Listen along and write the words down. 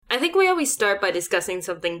think we always start by discussing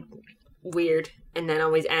something weird and then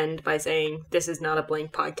always end by saying, this is not a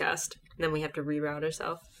blank podcast. And then we have to reroute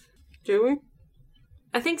ourselves. Do we?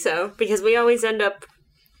 I think so, because we always end up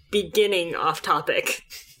beginning off topic.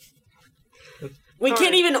 We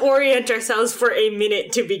can't even orient ourselves for a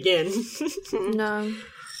minute to begin. No.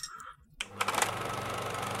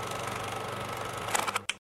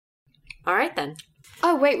 All right, then.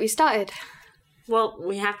 Oh, wait, we started. Well,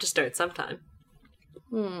 we have to start sometime.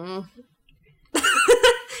 Do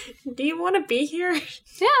you want to be here?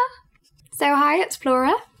 Yeah. So, hi, it's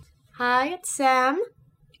Flora. Hi, it's Sam.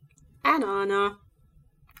 And Anna.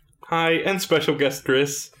 Hi, and special guest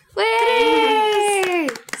Chris. Whey!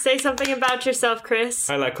 Say something about yourself, Chris.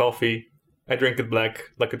 I like coffee. I drink it black,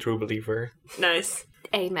 like a true believer. Nice.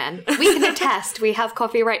 Amen. We can attest. We have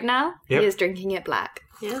coffee right now. Yep. He is drinking it black.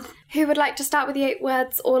 Yeah. Who would like to start with the 8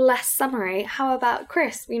 words or less summary? How about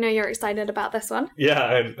Chris? We know you're excited about this one. Yeah,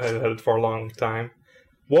 I had it for a long time.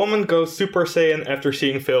 Woman goes Super Saiyan after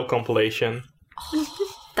seeing fail compilation.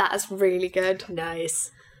 That is really good.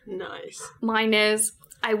 Nice. Nice. Mine is,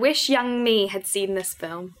 I wish young me had seen this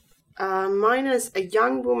film. Mine is a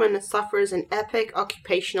young woman suffers an epic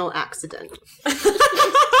occupational accident.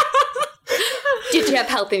 Did you have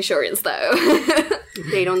health insurance, though?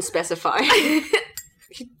 They don't specify.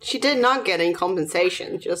 She did not get any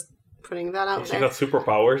compensation, just putting that out She there. got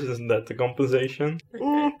superpowers, isn't that the compensation?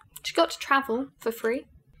 She got to travel for free.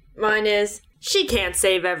 Mine is, she can't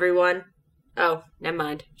save everyone. Oh, never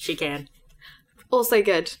mind. She can. Also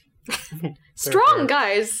good. Strong,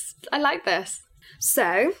 guys. I like this.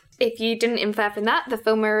 So, if you didn't infer from that, the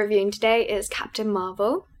film we're reviewing today is Captain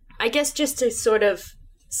Marvel. I guess just to sort of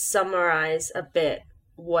summarize a bit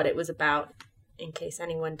what it was about, in case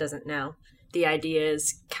anyone doesn't know. The idea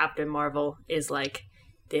is Captain Marvel is like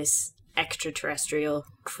this extraterrestrial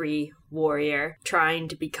Kree warrior trying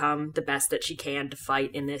to become the best that she can to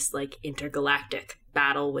fight in this like intergalactic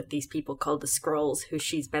battle with these people called the Skrulls, who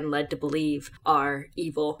she's been led to believe are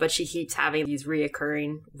evil, but she keeps having these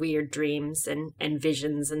reoccurring weird dreams and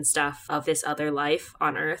visions and stuff of this other life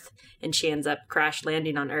on Earth, and she ends up crash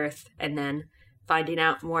landing on Earth and then finding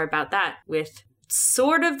out more about that with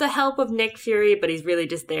sort of the help of Nick Fury, but he's really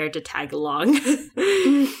just there to tag along.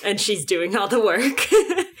 And she's doing all the work.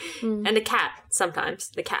 And a cat, sometimes.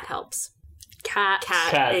 The cat helps. Cat.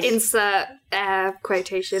 Insert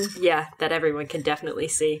quotation. Yeah, that everyone can definitely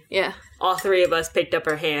see. Yeah. All 3 of us picked up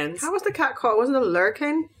our hands. How was the cat called? Wasn't it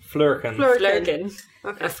Lurkin? Flurkin. Flurkin.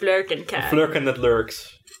 Okay. A flurkin cat. Flurkin that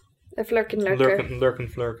lurks. A flurkin lurker.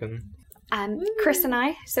 Flurkin. Chris and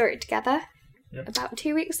I saw it together about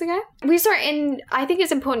 2 weeks ago. We saw it in, I think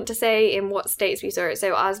it's important to say in what states we saw it.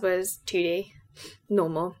 So ours was 2D,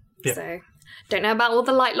 normal. Yeah. So don't know about all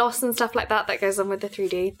the light loss and stuff like that goes on with the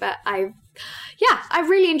 3D. But I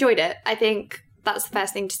really enjoyed it. I think that's the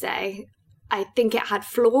first thing to say. I think it had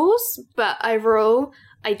flaws, but overall,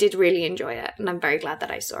 I did really enjoy it. And I'm very glad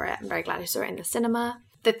that I saw it. I'm very glad I saw it in the cinema.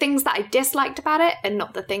 The things that I disliked about it and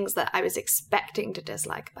not the things that I was expecting to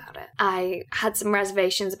dislike about it. I had some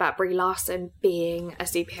reservations about Brie Larson being a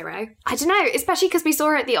superhero. I don't know, especially because we saw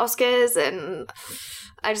her at the Oscars and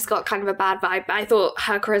I just got kind of a bad vibe. I thought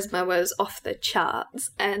her charisma was off the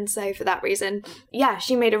charts. And so for that reason, yeah,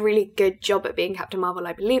 she made a really good job at being Captain Marvel.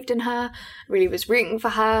 I believed in her, really was rooting for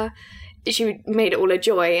her. She made it all a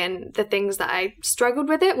joy, and the things that I struggled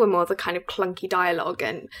with it were more the kind of clunky dialogue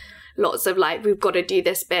and lots of like, we've got to do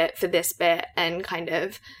this bit for this bit, and kind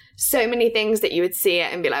of so many things that you would see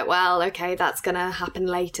it and be like, well, okay, that's going to happen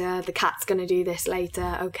later. The cat's going to do this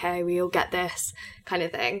later. Okay, we all get this kind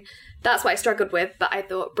of thing. That's what I struggled with, but I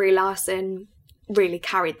thought Brie Larson really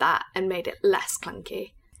carried that and made it less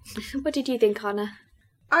clunky. What did you think, Anna?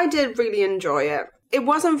 I did really enjoy it. It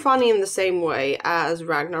wasn't funny in the same way as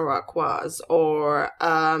Ragnarok was, or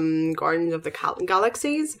Guardians of the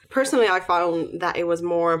Galaxies. Personally, I found that it was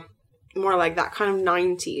more like that kind of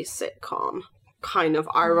 90s sitcom. Kind of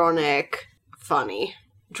ironic, funny,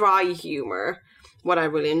 dry humor. What I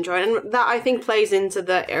really enjoyed. And that, I think, plays into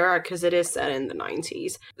the era because it is set in the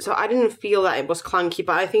 90s. So I didn't feel that it was clunky,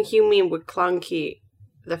 but I think you mean with clunky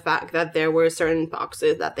the fact that there were certain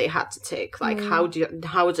boxes that they had to tick. Like, how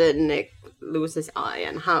did Nick lose his eye,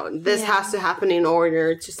 and how this has to happen in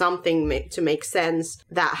order to something to make sense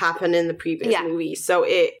that happened in the previous movie. So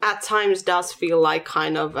it at times does feel like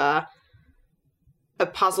kind of a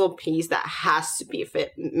puzzle piece that has to be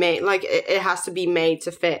made. Like it has to be made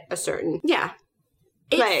to fit a certain place.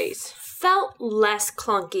 It felt less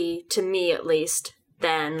clunky to me, at least,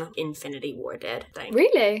 than Infinity War did. I think.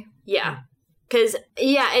 Really? Yeah. Because,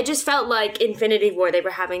 yeah, it just felt like Infinity War, they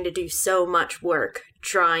were having to do so much work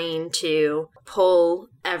trying to pull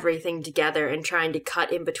everything together and trying to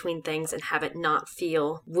cut in between things and have it not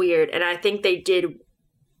feel weird. And I think they did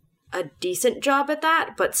a decent job at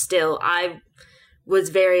that, but still, I was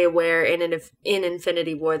very aware in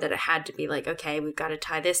Infinity War that it had to be like, okay, we've got to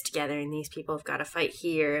tie this together, and these people have got to fight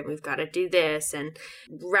here, and we've got to do this, and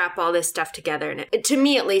wrap all this stuff together. And to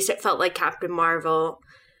me, at least, it felt like Captain Marvel.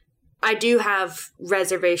 I do have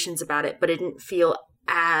reservations about it, but it didn't feel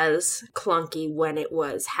as clunky when it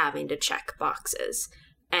was having to check boxes.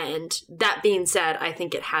 And that being said, I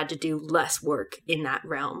think it had to do less work in that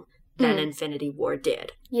realm than Infinity War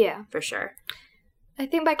did. Yeah. For sure. I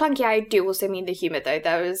think by clunky, I do also mean the humour, though.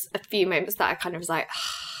 There was a few moments that I kind of was like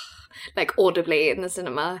audibly in the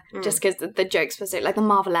cinema, just because the jokes were so, like the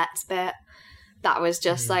Marvelettes bit. That was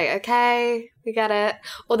just like, okay, we get it.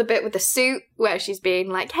 Or the bit with the suit where she's being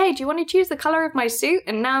like, hey, do you want to choose the colour of my suit?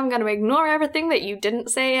 And now I'm going to ignore everything that you didn't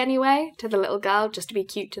say anyway to the little girl just to be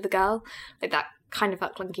cute to the girl. Like that kind of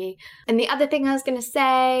felt clunky. And the other thing I was going to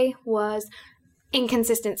say was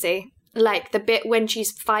inconsistency. Like the bit when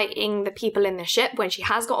she's fighting the people in the ship, when she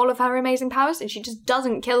has got all of her amazing powers and she just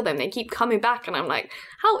doesn't kill them. They keep coming back and I'm like,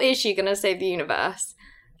 how is she going to save the universe?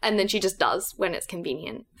 And then she just does when it's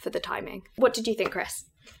convenient for the timing. What did you think, Chris?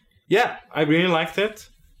 Yeah, I really liked it.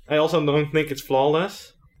 I also don't think it's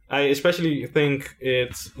flawless. I especially think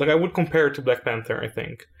it's... Like, I would compare it to Black Panther, I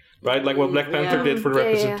think. Right? Like, what Black Panther did for the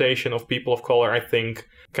representation of people of color, I think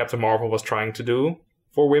Captain Marvel was trying to do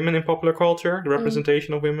for women in popular culture. The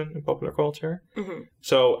representation of women in popular culture. Mm-hmm.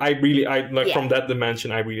 So, from that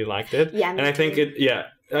dimension, I really liked it. Yeah, and I think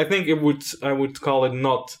I would call it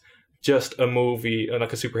not just a movie,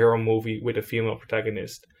 like a superhero movie with a female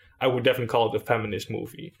protagonist. I would definitely call it a feminist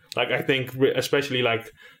movie. Like, I think, especially like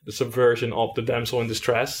the subversion of the damsel in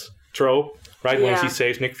distress trope, right? Yeah. When she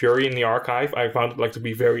saves Nick Fury in the archive, I found it like to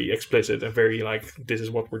be very explicit and very like, this is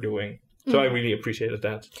what we're doing. So I really appreciated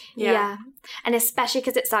that. Yeah. And especially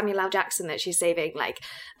because it's Samuel L. Jackson that she's saving. Like,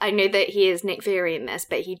 I know that he is Nick Fury in this,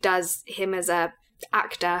 but him as a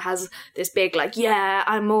actor has this big like, yeah,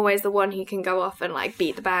 I'm always the one who can go off and like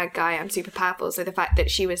beat the bad guy, I'm super powerful. So the fact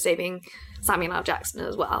that she was saving Samuel L. Jackson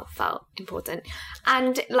as well felt important.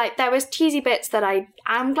 And like there was cheesy bits that I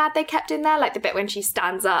am glad they kept in there, like the bit when she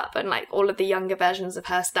stands up and like all of the younger versions of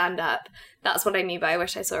her stand up. That's what I knew, but I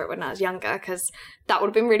wish I saw it when I was younger, because that would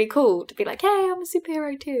have been really cool to be like, hey, I'm a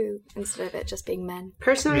superhero too, instead of it just being men.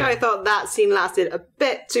 Personally, I thought that scene lasted a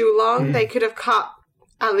bit too long. They could have cut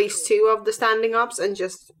at least 2 of the standing ups and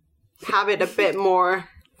just have it a bit more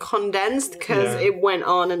condensed, because it went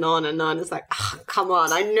on and on and on. It's like, come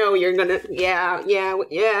on, I know you're gonna,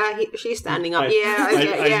 she's standing up,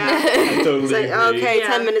 I totally it's like, agree. okay,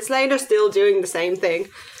 10 minutes later, still doing the same thing.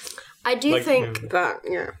 I do think that,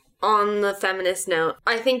 on the feminist note,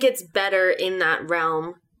 I think it's better in that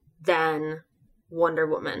realm than Wonder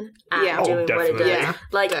Woman at doing what it does. Yeah,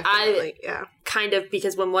 like, definitely. Kind of,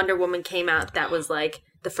 because when Wonder Woman came out, that was like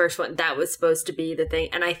the first one, that was supposed to be the thing.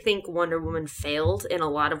 And I think Wonder Woman failed in a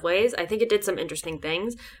lot of ways. I think it did some interesting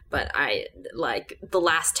things, but the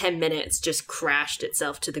last 10 minutes just crashed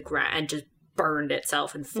itself to the ground and just burned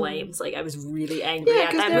itself in flames. Like, I was really angry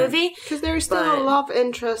at that movie. Because there's still a love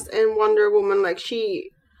interest in Wonder Woman. Like,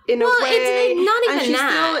 she, in a way, it's not even and she's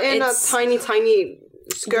that. still in a tiny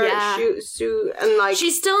skirt, suit, and like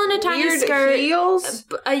she's still in a tiny weird skirt, heels.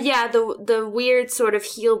 The weird sort of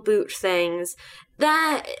heel boot things.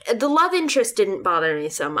 That the love interest didn't bother me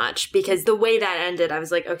so much, because the way that ended, I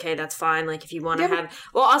was like, okay, that's fine. Like, if you want to have,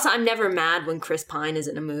 well, also I'm never mad when Chris Pine is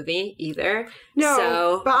in a movie either.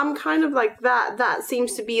 No, but I'm kind of like that. That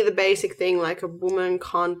seems to be the basic thing. Like, a woman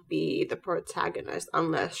can't be the protagonist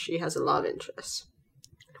unless she has a love interest.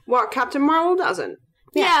 What Captain Marvel doesn't.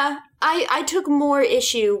 Yeah, I took more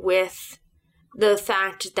issue with the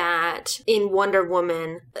fact that in Wonder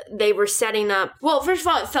Woman, they were setting up... Well, first of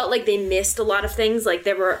all, it felt like they missed a lot of things. Like,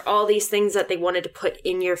 there were all these things that they wanted to put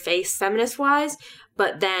in your face feminist-wise,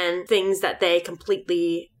 but then things that they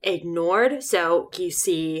completely ignored. So you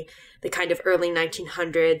see the kind of early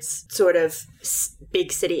 1900s sort of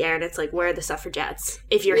big city air, and it's like, where are the suffragettes?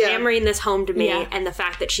 If you're hammering this home to me, and the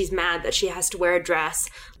fact that she's mad that she has to wear a dress,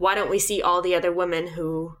 why don't we see all the other women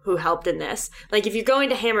who helped in this? Like, if you're going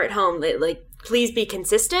to hammer it home, like, please be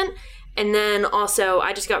consistent. And then also,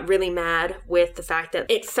 I just got really mad with the fact that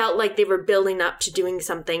it felt like they were building up to doing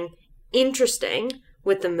something interesting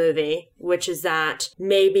with the movie, which is that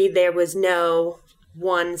maybe there was no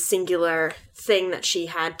one singular thing that she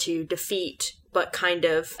had to defeat but kind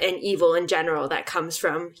of an evil in general that comes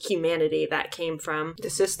from humanity, that came from The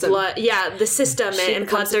system. the system and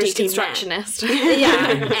becomes a bloodthirsty men.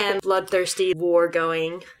 deconstructionist. And bloodthirsty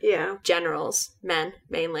war-going Yeah. generals, men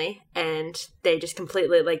mainly, and they just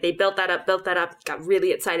completely, like, they built that up, got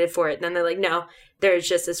really excited for it, and then they're like, no, there's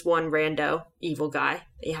just this one rando evil guy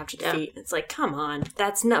that you have to defeat. It's like, come on,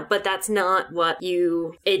 that's not what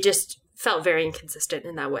it just felt very inconsistent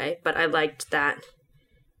in that way, but I liked that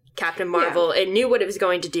Captain Marvel, it knew what it was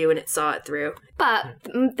going to do and it saw it through. But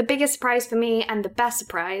the biggest surprise for me, and the best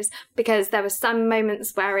surprise, because there were some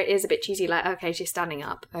moments where it is a bit cheesy, like, okay, she's standing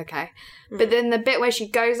up, okay. But then the bit where she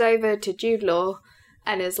goes over to Jude Law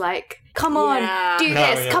and is like, come on, do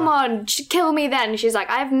this, come on, kill me then. She's like,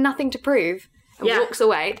 I have nothing to prove. And walks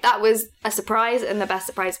away. That was a surprise, and the best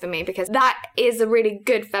surprise for me, because that is a really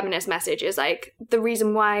good feminist message. Is like, the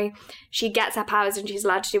reason why she gets her powers and she's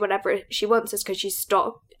allowed to do whatever she wants is because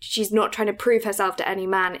she's not trying to prove herself to any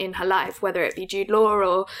man in her life, whether it be Jude Law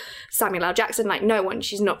or Samuel L. Jackson, like no one.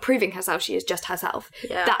 She's not proving herself, she is just herself.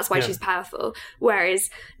 Yeah. That's why she's powerful. Whereas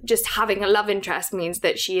just having a love interest means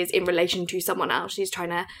that she is in relation to someone else.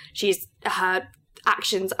 Her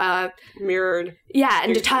actions are mirrored. Yeah,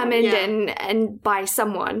 and determined and by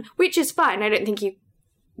someone, which is fine. I don't think you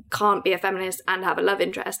can't be a feminist and have a love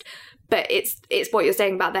interest. But it's what you're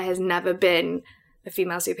saying about there has never been a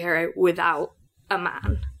female superhero without a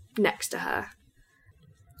man next to her.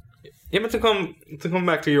 Yeah, but to come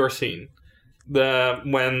back to your scene,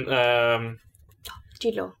 when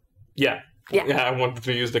Jude Law. Yeah, I wanted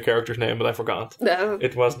to use the character's name, but I forgot. No.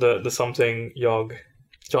 It was the something Yog,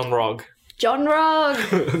 John Rogg. John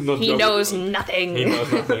Rogg. He knows nothing. He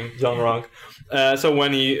knows nothing. John Rogg. So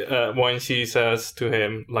when she says to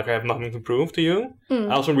him, like, I have nothing to prove to you, I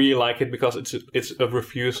also really like it because it's a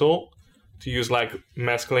refusal to use like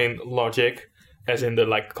masculine logic, as in the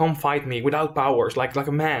like, come fight me without powers, like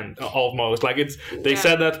a man almost. Like they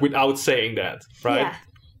said that without saying that, right? Yeah.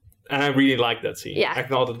 And I really liked that scene. Yeah. I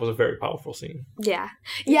thought it was a very powerful scene. Yeah,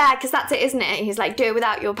 because that's it, isn't it? He's like, do it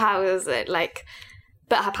without your powers,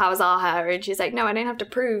 but her powers are her, and she's like, no, I don't have to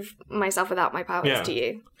prove myself without my powers to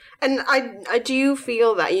you. And I do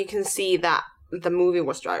feel that you can see that the movie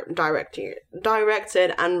was directed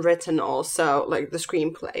and written also, like the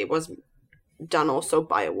screenplay was done also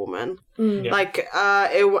by a woman. Yeah. Like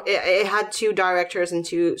it had 2 directors and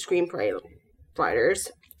 2 screenplay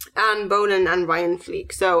writers, Anne Boden and Ryan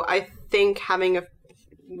Fleek. So I think having a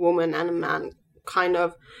woman and a man kind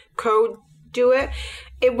of co-do it.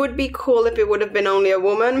 It would be cool if it would have been only a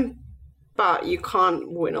woman, but you can't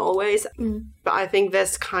win always. But I think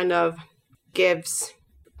this kind of gives,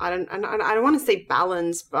 I don't want to say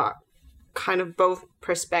balance, but kind of both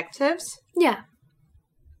perspectives. Yeah.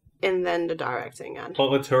 And then the directing end.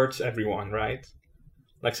 Well, it hurts everyone, right?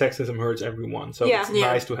 Like, sexism hurts everyone, so it's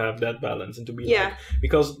nice to have that balance and to be like,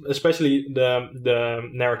 because especially the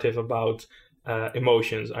narrative about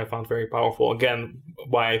emotions I found very powerful. Again,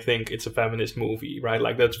 why I think it's a feminist movie, right?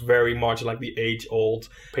 Like, that's very much like the age-old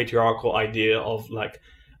patriarchal idea of like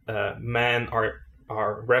men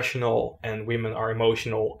are rational and women are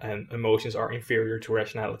emotional, and emotions are inferior to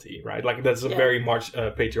rationality, right? Like, that's a very much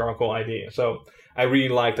patriarchal idea. So I really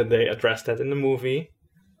like that they addressed that in the movie.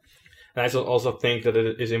 And I also think that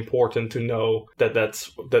it is important to know that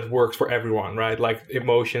that works for everyone, right? Like,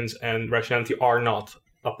 emotions and rationality are not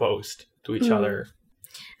opposed to each other.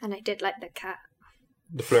 And I did like the cat.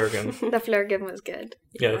 The Flurgan. The Flurgan was good.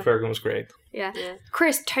 Yeah, the Flurgan was great. Yeah.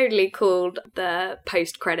 Chris totally called the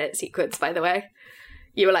post-credit sequence, by the way.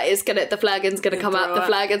 You were like, the Flurgan's gonna come up, the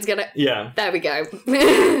Flurgan's gonna... Yeah. There we go.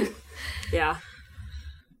 Yeah.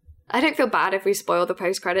 I don't feel bad if we spoil the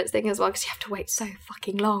post-credits thing as well, because you have to wait so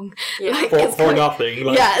fucking long. Yeah. Like, For nothing.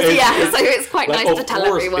 Like, so it's quite like, nice to tell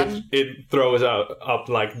everyone. It throws up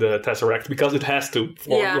like the Tesseract, because it has to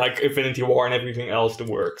for like Infinity War and everything else to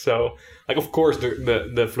work. So, like, of course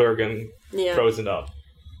the Flurgan throws it up.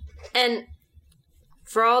 And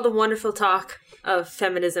for all the wonderful talk of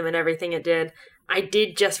feminism and everything it did, I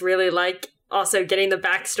did just really like also getting the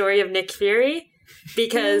backstory of Nick Fury,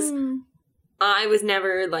 because I was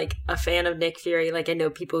never, like, a fan of Nick Fury. Like, I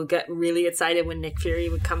know people get really excited when Nick Fury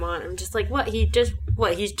would come on. I'm just like,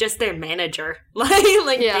 he's just their manager.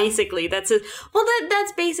 Basically, that's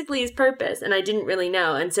that's basically his purpose. And I didn't really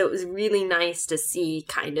know. And so it was really nice to see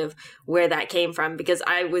kind of where that came from, because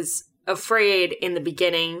I was afraid in the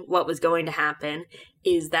beginning what was going to happen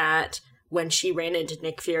is that when she ran into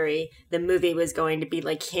Nick Fury, the movie was going to be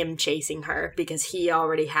like him chasing her, because he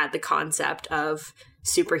already had the concept of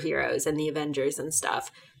superheroes and the Avengers and stuff.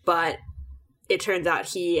 But it turns out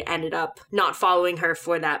he ended up not following her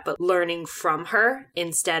for that, but learning from her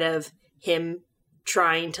instead of him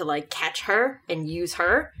trying to like catch her and use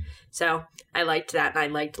her. So I liked that, and I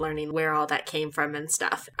liked learning where all that came from and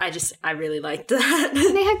stuff. I really liked that.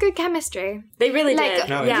 They had good chemistry. They really Like, did.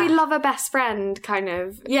 No, we love a best friend kind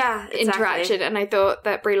of Yeah, exactly. interaction, and I thought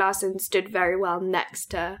that Brie Larson stood very well next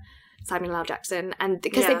to Samuel L. Jackson, and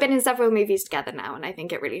because Yeah. they've been in several movies together now, and I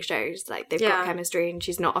think it really shows. Like, they've Yeah. got chemistry, and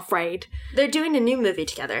she's not afraid. They're doing a new movie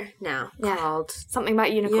together now Yeah. called Something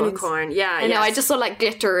about unicorns. Unicorn. Yeah, I know. yes. I just saw like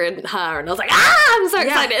glitter in her, and I was like, I'm so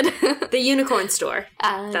Yeah. excited. The Unicorn Store.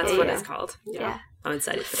 That's what yeah. it's called. Yeah. I'm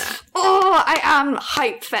excited for that. Oh, I am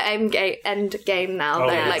hyped for Endgame now. Oh,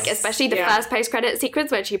 though. yes. Like, especially the Yeah. first post-credit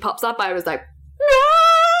sequence when she pops up, I was like,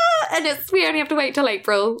 "Ah!" And we only have to wait till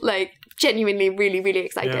April. Like, genuinely, really, really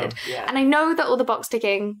excited. Yeah. And I know that all the box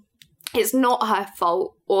ticking, it's not her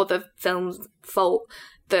fault or the film's fault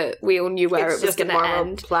that we all knew where It's it was just a going to Marvel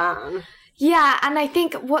end. plan. Yeah, and I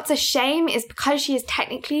think what's a shame is because she is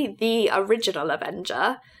technically the original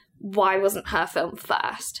Avenger, why wasn't her film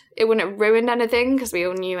first? It wouldn't have ruined anything because we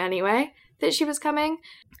all knew anyway that she was coming.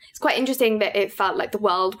 It's quite interesting that it felt like the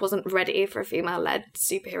world wasn't ready for a female-led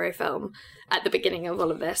superhero film at the beginning of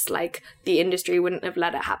all of this. Like, the industry wouldn't have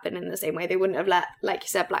let it happen in the same way. They wouldn't have let, like you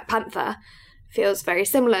said, Black Panther. Feels very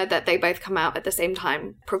similar that they both come out at the same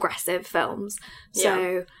time, progressive films.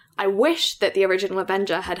 So I wish that the original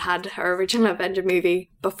Avenger had had her original Avenger movie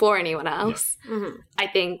before anyone else. Yeah. Mm-hmm. I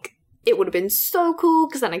think it would have been so cool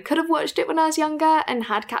because then I could have watched it when I was younger and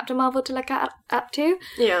had Captain Marvel to look up to.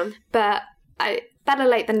 Yeah. But better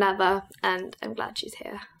late than never, and I'm glad she's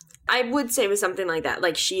here. I would say with something like that,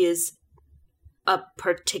 like, she is a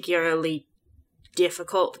particularly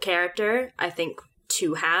difficult character, I think,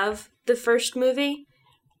 to have the first movie,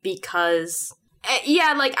 because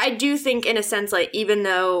yeah, like, I do think in a sense, like, even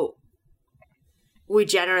though we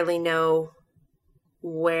generally know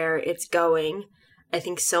where it's going, I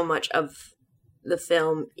think so much of the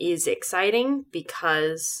film is exciting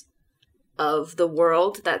because of the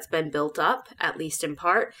world that's been built up, at least in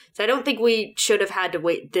part. So I don't think we should have had to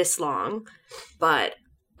wait this long, but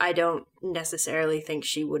I don't necessarily think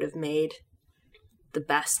she would have made the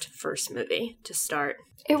best first movie to start.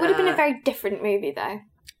 It would have been a very different movie, though.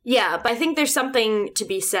 Yeah, but I think there's something to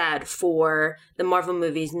be said for the Marvel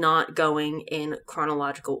movies not going in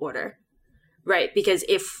chronological order. Right, because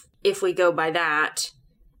if we go by that,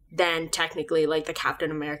 then technically, like, the Captain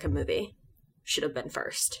America movie should have been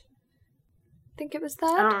first. I think it was I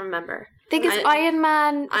third. don't remember. I think it's Iron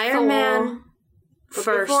Man. Iron Thor. Man But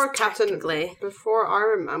first, before technically. before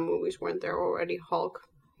Iron Man movies, weren't there already Hulk?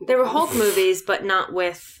 There were Hulk movies, but not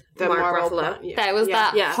with The Mark Marvel Ruffalo. plan, yeah. There was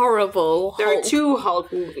that Yeah. horrible There are Hulk. 2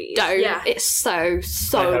 Hulk movies. Don't. Yeah. It's so I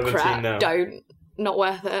haven't seen crap. them. Don't. Not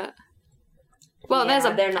worth it. Well, Yeah,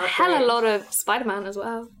 there's they're a not hell of great. a lot of Spider-Man as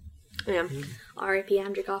well. Yeah. R.I.P.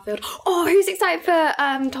 Andrew Garfield. Oh, who's excited for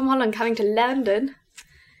Tom Holland coming to London?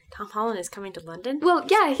 Tom Holland is coming to London? Well,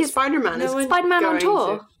 yeah, he's Spider-Man is Spider-Man on going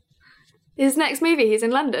tour. to- His next movie, he's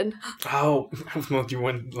in London. Oh, I was not, you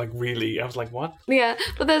went, like, really? I was like, what? Yeah,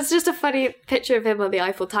 but there's just a funny picture of him on the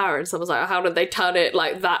Eiffel Tower, and someone's like, how did they turn it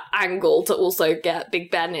like that angle to also get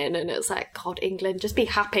Big Ben in? And it's like, God, England, just be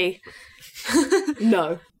happy.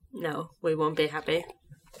 No. No, we won't be happy.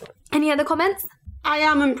 Any other comments? I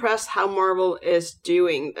am impressed how Marvel is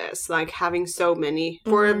doing this, like having so many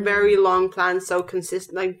for a very long plan, so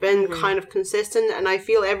consistent, like been kind of consistent, and I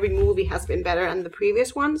feel every movie has been better than the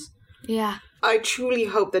previous ones. Yeah. I truly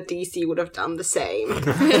hope that DC would have done the same.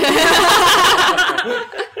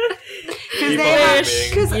 Keep on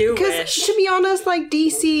Because You wish. to be honest, like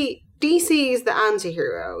DC is the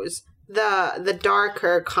anti-heroes, the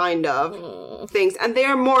darker kind of things, and they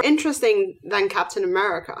are more interesting than Captain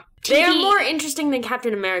America. They are more interesting than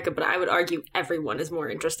Captain America, but I would argue everyone is more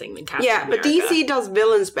interesting than Captain Yeah, America. but DC does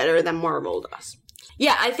villains better than Marvel does.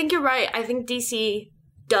 Yeah, I think you're right. I think DC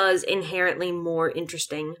does inherently more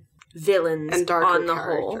interesting villains And darker on the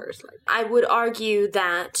whole. characters. Like, I would argue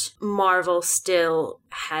that Marvel still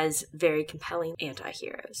has very compelling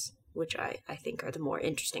anti-heroes, which I think are the more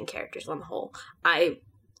interesting characters on the whole. I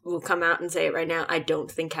will come out and say it right now. I don't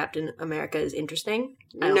think Captain America is interesting.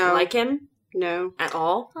 I don't No. like him no, at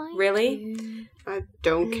all, really. I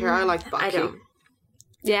don't care. I like Bucky. I don't.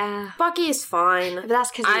 Yeah. Bucky is fine. But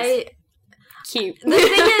that's because he's cute. The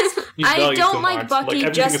thing is, You I value don't so like much. Bucky Like,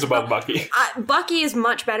 everything just is about Bucky. Bucky is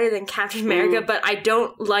much better than Captain America, but I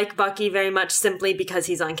don't like Bucky very much simply because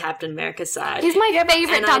he's on Captain America's side. He's my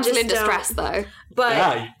favourite and I damsel just in don't- distress, though. But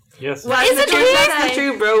Yeah, yes. Well, Isn't that's the he? truth, That's the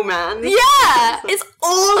true bromance. Yeah! It's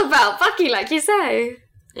all about Bucky, like you say.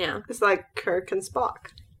 Yeah. It's like Kirk and Spock.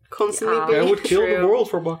 constantly Oh. be. I would kill True. the world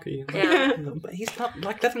for Bucky. Yeah. But he's not,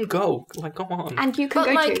 like, let him go. Like, come on. And you can But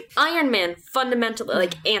go like to. Iron Man, fundamentally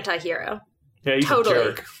like anti-hero. Yeah, he's Totally. a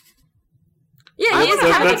jerk. Yeah, he is a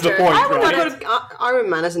That's the character. point, I would right? put Iron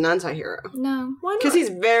Man as an anti-hero. No. Why not? Because he's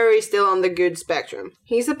very still on the good spectrum.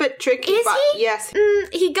 He's a bit tricky, Is but he? yes.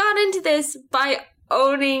 He got into this by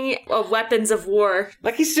owning weapons of war.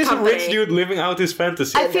 Like, he's just Company. a rich dude living out his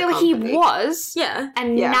fantasy. I feel he company. was. Yeah.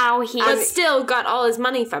 And Yeah. now he But is. still got all his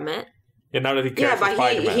money from it. Yeah, now that he cares Yeah, for but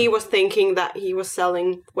Spider-Man. he was thinking that he was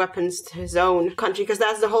selling weapons to his own country, because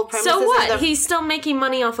that's the whole premise. So is what? that- He's still making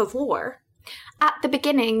money off of war. At the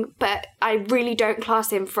beginning, but I really don't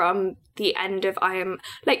class him from the end of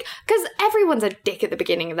like, because everyone's a dick at the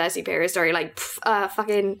beginning of their superhero story. Like,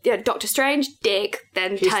 fucking Doctor Strange, dick,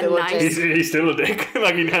 then He's turn still a nice. dick. He's still a dick.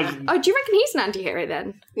 Like, he has... Oh, do you reckon he's an anti-hero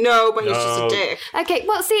then? No, but he's just No. a dick. Okay,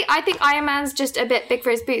 well, see, I think Iron Man's just a bit big for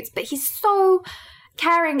his boots, but he's so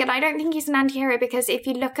caring, and I don't think he's an anti-hero because if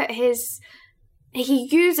you look at he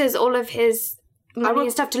uses all of his money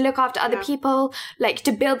and stuff to look after other people, like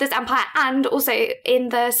to build this empire, and also in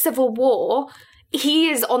the Civil War, he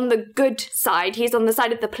is on the good side. He's on the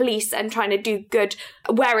side of the police and trying to do good,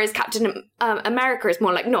 whereas Captain America is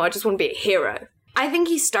more like, no, I just want to be a hero. I think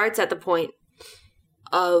he starts at the point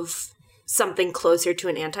of something closer to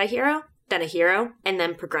an anti-hero than a hero, and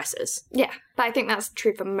then progresses. Yeah, but I think that's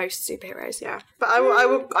true for most superheroes. Yeah, but I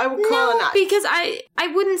would call No, it because I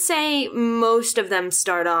wouldn't say most of them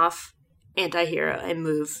start off anti-hero and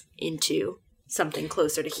move into something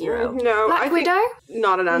closer to hero. No, Black I think Widow?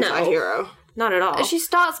 not an anti-hero. Not at all. She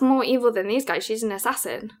starts more evil than these guys. She's an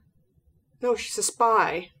assassin. No, she's a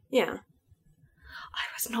spy. Yeah. I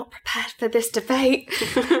was not prepared for this debate.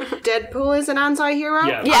 Deadpool is an anti-hero?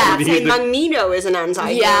 Yeah. Yeah. I would say Magneto is an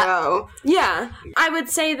anti-hero. Yeah. I would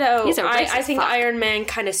say, though, He's a I racist think fuck. Iron Man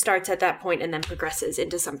kind of starts at that point and then progresses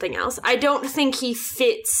into something else. I don't think he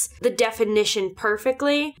fits the definition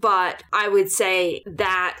perfectly, but I would say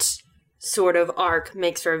that sort of arc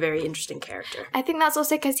makes for a very interesting character. I think that's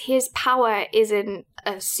also because his power isn't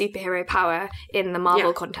a superhero power in the Marvel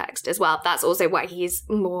Yeah. context as well. That's also why he's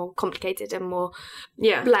more complicated and more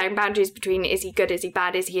Yeah. blurring boundaries between is he good, is he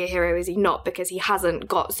bad, is he a hero, is he not, because he hasn't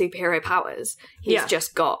got superhero powers. He's Yeah.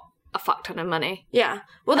 just got a fuck ton of money. Yeah.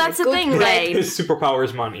 Well, that's the good thing, brain. like... His superpower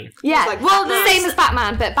is money. Yeah, like well, Batman. same as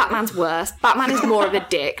Batman, but Batman's worse. Batman is more of a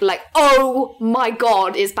dick. Like, oh my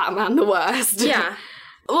god, is Batman the worst? Yeah.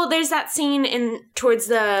 Well, there's that scene towards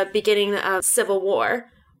the beginning of Civil War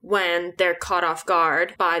when they're caught off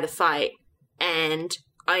guard by the fight and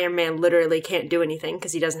Iron Man literally can't do anything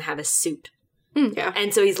because he doesn't have a suit. Yeah.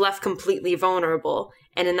 And so he's left completely vulnerable.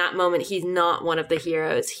 And in that moment, he's not one of the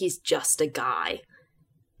heroes. He's just a guy.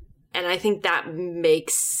 And I think that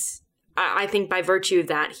makes... I think by virtue of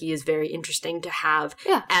that, he is very interesting to have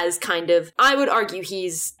as kind of... I would argue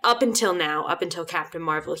he's, up until now, up until Captain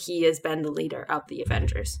Marvel, he has been the leader of the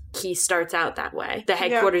Avengers. He starts out that way. The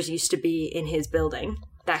headquarters used to be in his building.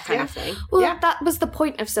 That kind of thing. Well, Yeah. that was the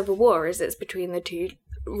point of Civil War, is it's between the two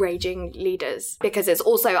raging leaders. Because it's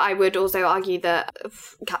also, I would also argue that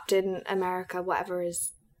Captain America, whatever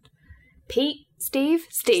is... Pete? Steve?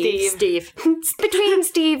 Steve. Between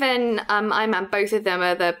Steve and Iron Man, both of them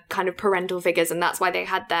are the kind of parental figures, and that's why they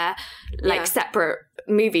had their Yeah. separate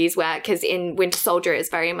movies. Where, because in Winter Soldier, it's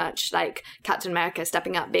very much like Captain America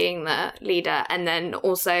stepping up, being the leader, and then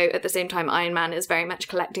also at the same time, Iron Man is very much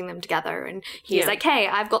collecting them together, and he's Yeah. like, "Hey,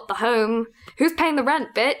 I've got the home. Who's paying the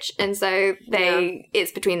rent, bitch?" And so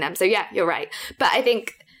it's between them. So yeah, you're right. But I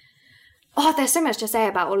think. Oh, there's so much to say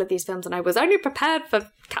about all of these films, and I was only prepared for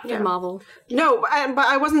Captain Marvel. No, but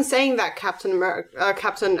I wasn't saying that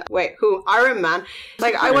Iron Man.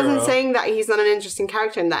 Like, I wasn't saying that he's not an interesting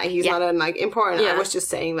character and that he's not an, important. Yeah. I was just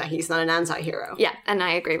saying that he's not an anti-hero. Yeah, and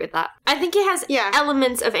I agree with that. I think he has Yeah.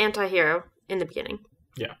 elements of anti-hero in the beginning.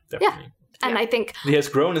 Yeah, definitely. And I think He has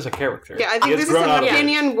grown as a character. Yeah, I He think has this is grown out an of it.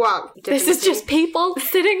 opinion. Well, this is just people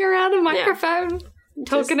sitting around a Yeah. microphone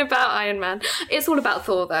talking about Iron Man. It's all about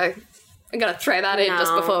Thor, though. I'm going to throw that in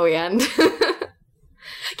just No. before we end.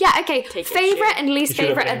 Yeah, okay. Take it, Favorite shit. and least You should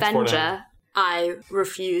have favorite aimed for Avenger. I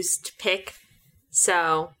refuse to pick.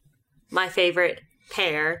 So my favorite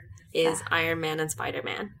pair is Iron Man and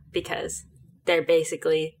Spider-Man because they're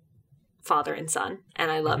basically father and son, and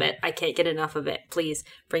I love it. I can't get enough of it. Please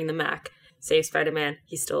bring them back. Save Spider-Man.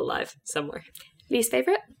 He's still alive somewhere. Least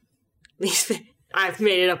favorite? I've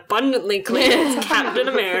made it abundantly clear it's Captain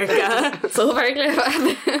America. It's all very clear.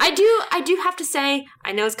 I do have to say,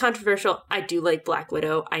 I know it's controversial. I do like Black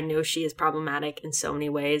Widow. I know she is problematic in so many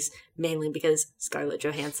ways, mainly because Scarlett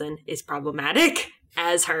Johansson is problematic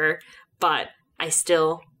as her, but I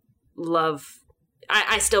still love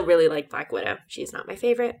I still really like Black Widow. She's not my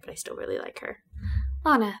favorite, but I still really like her.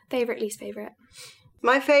 Anna, favorite, least favorite?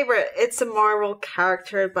 My favorite, it's a Marvel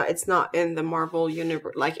character, but it's not in the Marvel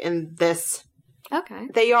universe, like in this. Okay.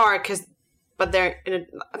 They are, but they're in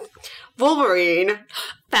a... Wolverine.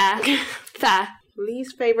 Fair. Fair.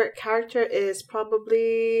 Least favorite character is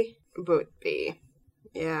probably, would be,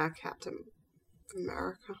 yeah, Captain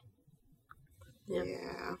America.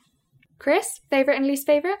 Yeah. Chris, favorite and least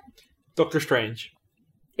favorite? Doctor Strange.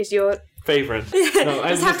 Is your... Favorite. No,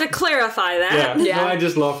 Just have to clarify that. Yeah. Yeah. No, I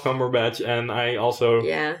just love Cumberbatch, and I also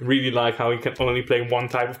Yeah. really like how he can only play one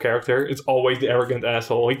type of character. It's always the arrogant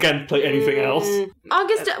asshole. He can't play anything else.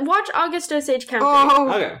 Watch August Osage County.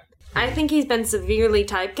 Oh, Okay. I think he's been severely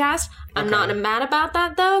typecast. I'm not mad about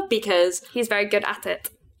that, though, because He's very good at it.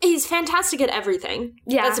 he's fantastic at everything.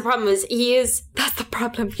 Yeah. That's the problem, is he is... That's the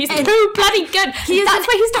problem. He's And- too bloody good. That's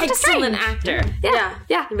why he's Doctor excellent Strange. actor. Yeah.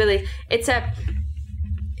 Yeah. Really. Except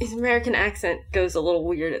his American accent goes a little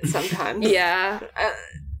weird at sometimes. Yeah.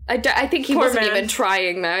 I think he Poor wasn't man. even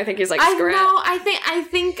trying, though. I think he's like, I screw it. know. I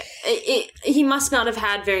think he must not have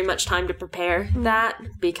had very much time to prepare that,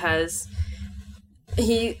 because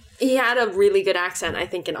he had a really good accent, I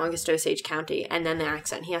think, in August Osage County, and then the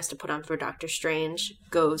accent he has to put on for Doctor Strange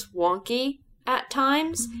goes wonky at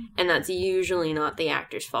times, and that's usually not the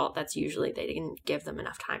actor's fault. That's usually they didn't give them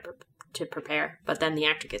enough time to prepare, but then the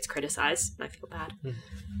actor gets criticized, and I feel bad.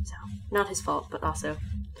 So, not his fault, but also...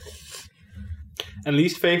 And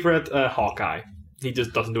least favorite, Hawkeye. He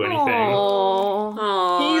just doesn't do anything. Aww.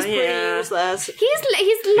 Oh, he's pretty useless. He's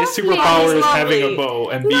lovely. His superpower is having a lovely. bow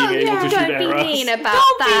and being able to shoot Don't be arrows. mean about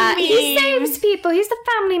Don't be that. He mean. saves people. He's the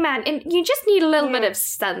family man, and you just need a little bit of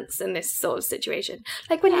sense in this sort of situation.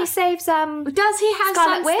 Like when he saves Does he have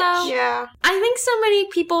Scarlet sense, Witch? though? Yeah. I think so many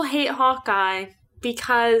people hate Hawkeye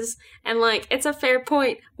because, and like, it's a fair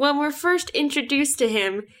point, when we're first introduced to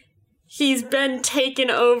him, he's been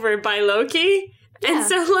taken over by Loki. Yeah. And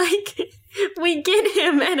so, like, we get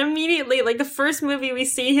him, and immediately, like, the first movie we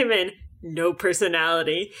see him in, no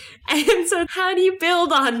personality. And so, how do you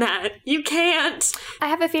build on that? You can't. I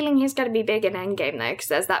have a feeling he's going to be big in Endgame, though, because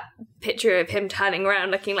there's that picture of him turning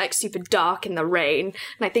around looking, like, super dark in the rain, and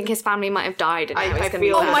I think his family might have died, and now I he's going to be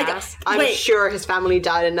feel Oh my badass. God. I'm Wait. sure his family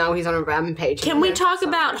died and now he's on a rampage. Can we talk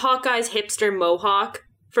about Hawkeye's hipster mohawk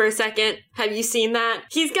for a second? Have you seen that?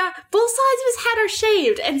 He's got, both sides of his head are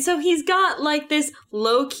shaved, and so he's got, like, this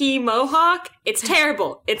low-key mohawk. It's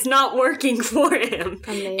terrible. It's not working for him.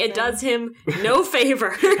 Amazing. It does him no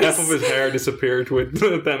favor. Half of his hair disappeared with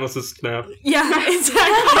Thanos' snap. Yeah, exactly.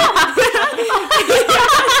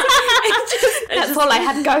 That's all I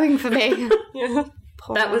had going for me.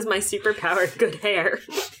 That was my superpower, good hair.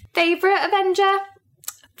 Favourite Avenger?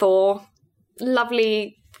 Thor.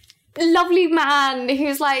 Lovely man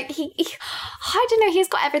who's like, he I don't know, he's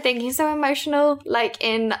got everything. He's so emotional, like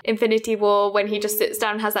in Infinity War when he just sits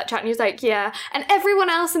down and has that chat and he's like, yeah. And everyone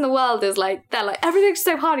else in the world is like, they're like, everything's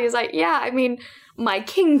so hard. He's like, yeah, I mean, my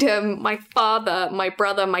kingdom, my father, my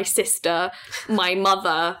brother, my sister, my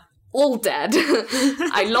mother, all dead.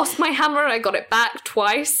 I lost my hammer, I got it back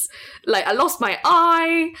twice. Like, I lost my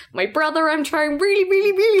eye, my brother I'm trying really,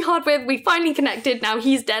 really, really hard with. We finally connected, now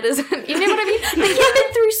he's dead as you know what I mean? Like, he's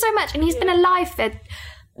been through so much and he's been alive for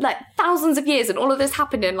like thousands of years and all of this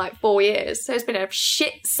happened in like 4 years. So it's been a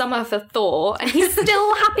shit summer for Thor and he's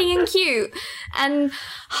still happy and cute. And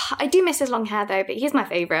I do miss his long hair though, but he's my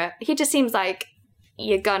favourite. He just seems like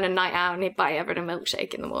you're going a night out and he'd buy everyone a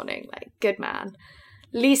milkshake in the morning. Like, good man.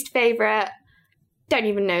 Least favourite, don't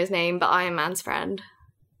even know his name, but Iron Man's friend.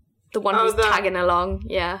 The one who's tagging along,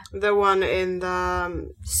 yeah. The one in the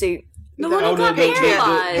Suit. The one who got Patriot.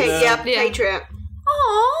 paralyzed. Yeah. Patriot.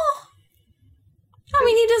 Aww. I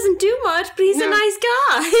mean, he doesn't do much, but he's a nice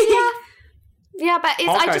guy. Yeah, but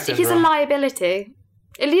Hawkeye he's a syndrome. liability.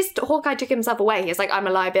 At least Hawkeye took himself away. He's like, I'm a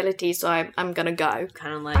liability, so I'm gonna go.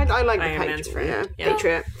 Kind of like I like the Iron Man's Patriot. friend. Yeah.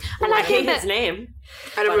 Patriot. I like I hate him, his but name.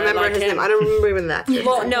 I don't But I remember like his him. name. I don't remember even that.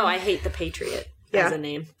 Well, no, I hate the Patriot as Yeah. a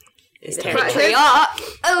name. It's But terrible. his, Patriot.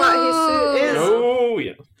 but his suit is. Oh,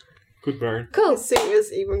 yeah. Good burn. Cool. His suit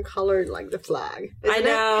is even colored like the flag. Isn't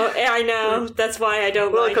I know. That's why I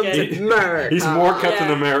don't Welcome like it. to America. He's more Captain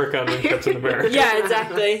Yeah. America than Captain America. Yeah,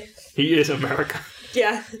 exactly. He is America.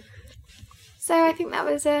 Yeah. So I think that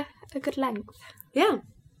was a good length. Yeah.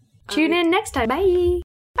 Tune in next time. Bye.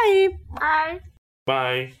 Bye. Bye.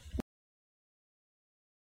 Bye.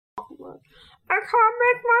 I can't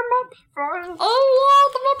make my Muppet voice.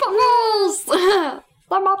 Oh, the Muppet Balls!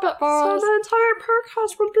 The Muppet So Balls! the entire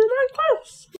podcast would be like this.